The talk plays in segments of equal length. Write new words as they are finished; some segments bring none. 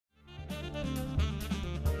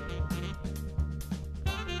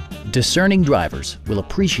Discerning drivers will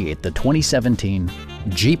appreciate the 2017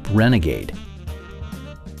 Jeep Renegade.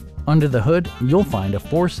 Under the hood, you'll find a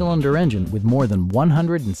 4-cylinder engine with more than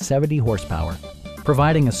 170 horsepower,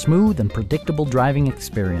 providing a smooth and predictable driving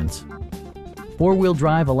experience. 4-wheel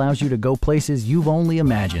drive allows you to go places you've only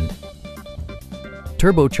imagined.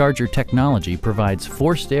 Turbocharger technology provides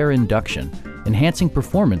forced air induction, enhancing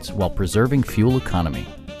performance while preserving fuel economy.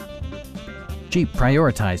 Jeep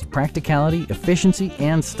prioritized practicality, efficiency,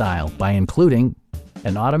 and style by including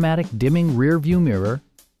an automatic dimming rear-view mirror,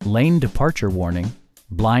 lane departure warning,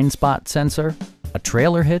 blind spot sensor, a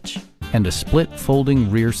trailer hitch, and a split folding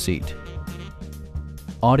rear seat.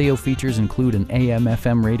 Audio features include an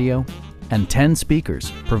AM/FM radio and 10 speakers,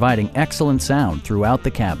 providing excellent sound throughout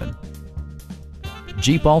the cabin.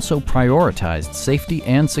 Jeep also prioritized safety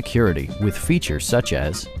and security with features such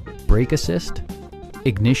as brake assist,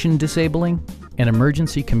 ignition disabling, an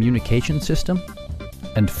emergency communication system,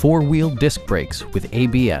 and 4-wheel disc brakes with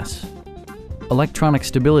ABS. Electronic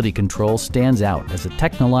stability control stands out as a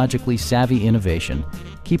technologically savvy innovation,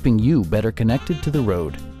 keeping you better connected to the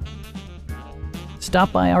road.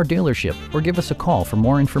 Stop by our dealership or give us a call for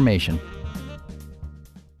more information.